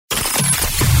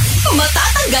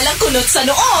Tanggal ang kunot sa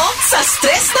noo sa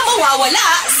stress na mawawala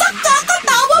sa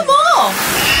kakatawa mo.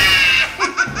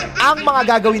 Ang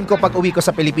mga gagawin ko pag uwi ko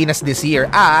sa Pilipinas this year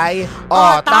ay...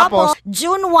 tapos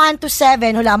June 1 to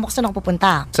 7, hula mo kung saan ako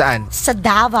pupunta. Saan? Sa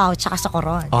Davao, tsaka sa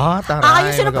Coron.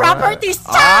 Taray. Ayusin ang properties.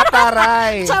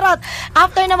 Taray. Charot.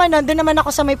 After naman nun, doon naman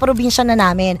ako sa may probinsya na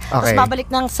namin. Tapos Okay. babalik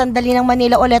ng sandali ng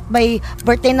Manila ulit by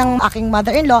birthday ng aking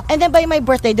mother-in-law. And then by my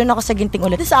birthday, doon ako sa Ginting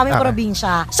ulit. Sa aming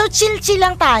probinsya. So chill-chill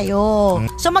lang tayo.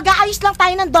 So mag-aayos lang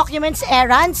tayo ng documents,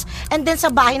 errands. And then sa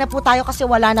bahay na po tayo kasi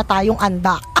wala na tayong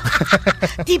anda.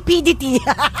 TPDT.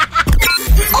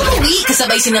 Umuwi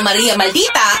kasabay sina Maria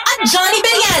Maldita at Johnny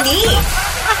Beriani.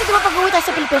 Kasi diba pag uwi tayo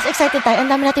sa Pilipinas, excited tayo. Ang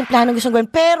dami nating plano gustong gawin.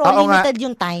 Pero Oo limited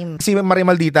yung time. Si Maria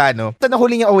Maldita, Ito na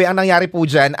huli niya uwi, ang nangyari po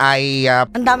dyan ay...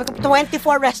 Ang dami ko,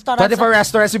 24 restaurants. 24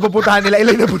 restaurants yung pupuntahan nila.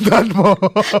 Ilan napuntahan mo?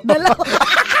 Dalawa.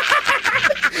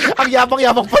 Ang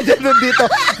yabang-yabang pa dyan nun dito.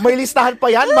 May listahan pa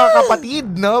yan, mga kapatid,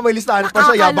 no? May listahan pa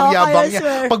siya, yabang-yabang niya.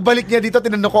 Sir. Pagbalik niya dito,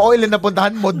 tinanong ko, ilan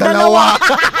napuntahan mo? Dalawa.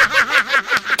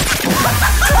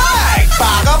 Tag!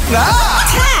 Pack up na!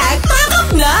 Tag, pack up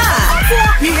na!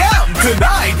 4 p.m. to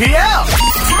 9 p.m.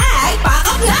 Tag, pack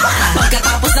up na!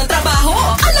 Pagkatapos ng trabaho,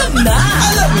 alam na!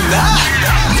 Alam na!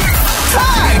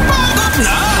 Tag! Pack up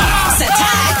na! Sa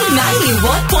Tag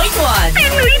 91.1.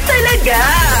 Pinoy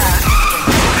talaga!